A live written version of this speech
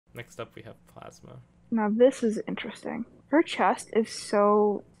Next up, we have Plasma. Now this is interesting. Her chest is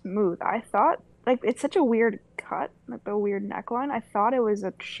so smooth. I thought like it's such a weird cut, like the weird neckline. I thought it was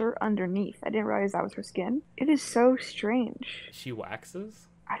a shirt underneath. I didn't realize that was her skin. It is so strange. She waxes?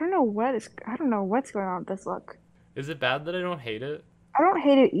 I don't know what's going on with this look. Is it bad that I don't hate it? I don't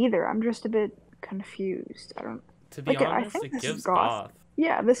hate it either. I'm just a bit confused. I don't To be like it. I honest, think it this is gives goth. goth.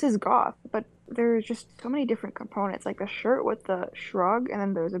 Yeah, this is goth, but there's just so many different components, like the shirt with the shrug, and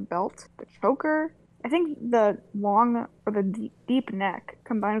then there's a belt, the choker. I think the long or the deep neck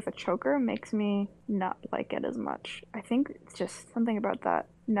combined with the choker makes me not like it as much. I think it's just something about that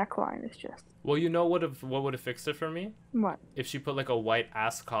neckline is just Well, what would have fixed it for me? what? If she put like a white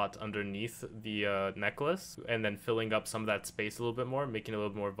ascot underneath the necklace and then filling up some of that space a little bit more, making it a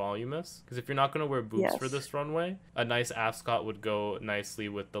little more voluminous. Because if you're not going to wear boots for Yes, this runway, a nice ascot would go nicely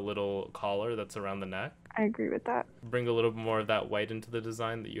with the little collar that's around the neck. I agree with that. Bring a little more of that white into the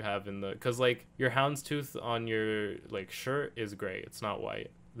design that you have in the, because like your houndstooth on your like shirt is gray, it's not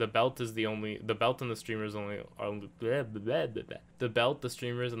white. The belt and the streamers only are bleh, bleh, bleh, bleh. The belt, the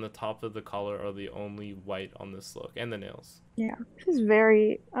streamers, and the top of the collar are the only white on this look, and the nails. Yeah, this is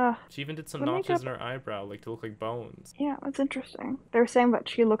very She even did some the notches makeup. in her eyebrow, like to look like bones. Yeah, that's interesting. They were saying that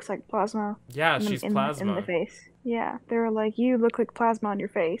she looks like Plasma Yeah, in she's the Plasma. face. Yeah, they were like, you look like Plasma on your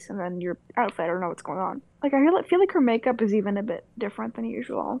face, and then your outfit. I don't know what's going on. Like, feel like her makeup is even a bit different than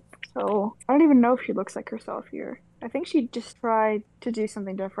usual. So I don't even know if she looks like herself here. I think she just tried to do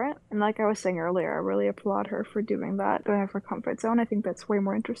something different. And like I was saying earlier, I really applaud her for doing that, going out of her comfort zone. I think that's way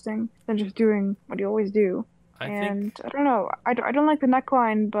more interesting than just doing what you always do. I And think I don't know. I don't like the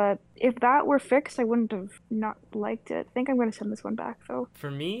neckline, but if that were fixed, I wouldn't have not liked it. I think I'm going to send this one back, though. for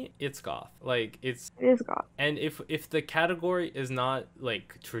me, it's goth. Like it's It is goth. and if the category is not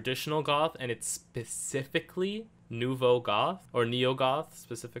like traditional goth and it's specifically nouveau goth or neo goth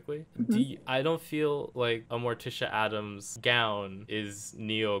specifically, Hmm. I don't feel like a Morticia Adams gown is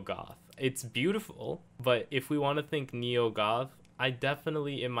neo goth. It's beautiful, but if we want to think neo goth, I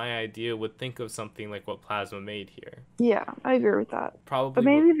definitely in my idea would think of something like what Plasma made here. Yeah, I agree with that. But Probably what.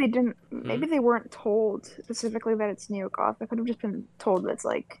 maybe they didn't, Hmm? maybe they weren't told specifically that it's neo-goth. They could have just been told that it's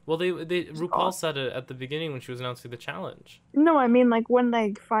like Well, they just RuPaul goth. said it at the beginning when she was announcing the challenge. No, I mean like when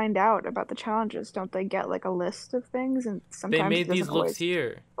they find out about the challenges, don't they get like a list of things? And They sometimes it made doesn't these looks always.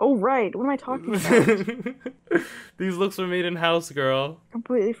 here. Oh, right. What am I talking about? These looks were made in house, girl.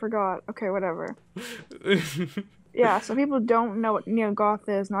 Completely forgot. Okay, whatever. Yeah, so people don't know what neo-goth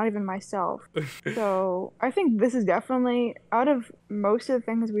is, not even myself. So I think this is definitely out of most of the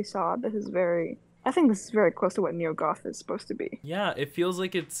things we saw, I think this is very close to what neo-goth is supposed to be. Yeah, it feels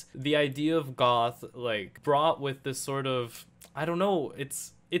like it's the idea of goth like brought with this sort of, I don't know,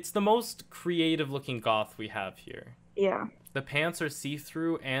 it's the most creative looking goth we have here. Yeah. The pants are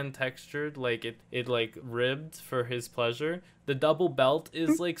see-through and textured, like it like ribbed for his pleasure. The double belt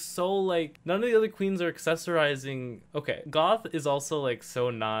is like so like none of the other queens are accessorizing. Okay, goth is also like so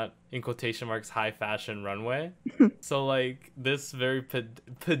not in quotation marks high fashion runway. So like this very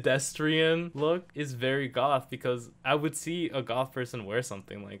pedestrian look is very goth because I would see a goth person wear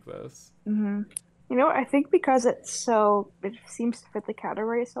something like this. Hmm. You know, I think because it seems to fit the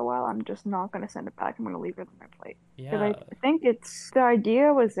category so well, I'm just not gonna send it back. I'm gonna leave it on my plate. Because Yeah, I think the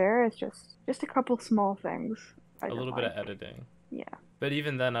idea was there. It's just a couple small things I a didn't little bit of like. editing. Yeah. But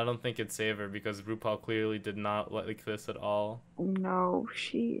even then, I don't think it'd save her because RuPaul clearly did not like this at all. No,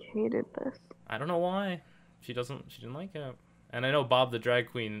 she hated this. I don't know why. She didn't like it. And I know Bob the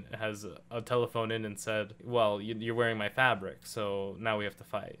drag queen has a telephone in and said, "Well, you're wearing my fabric, so now we have to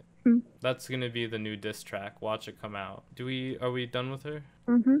fight." That's gonna be the new diss track. Watch it come out. Are we done with her?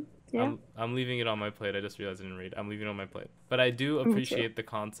 Mm-hmm. Yeah, I'm leaving it on my plate. I just realized I didn't read. I'm leaving it on my plate. But I do me too. appreciate the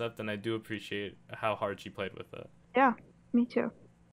concept and I do appreciate how hard she played with it. Yeah, me too.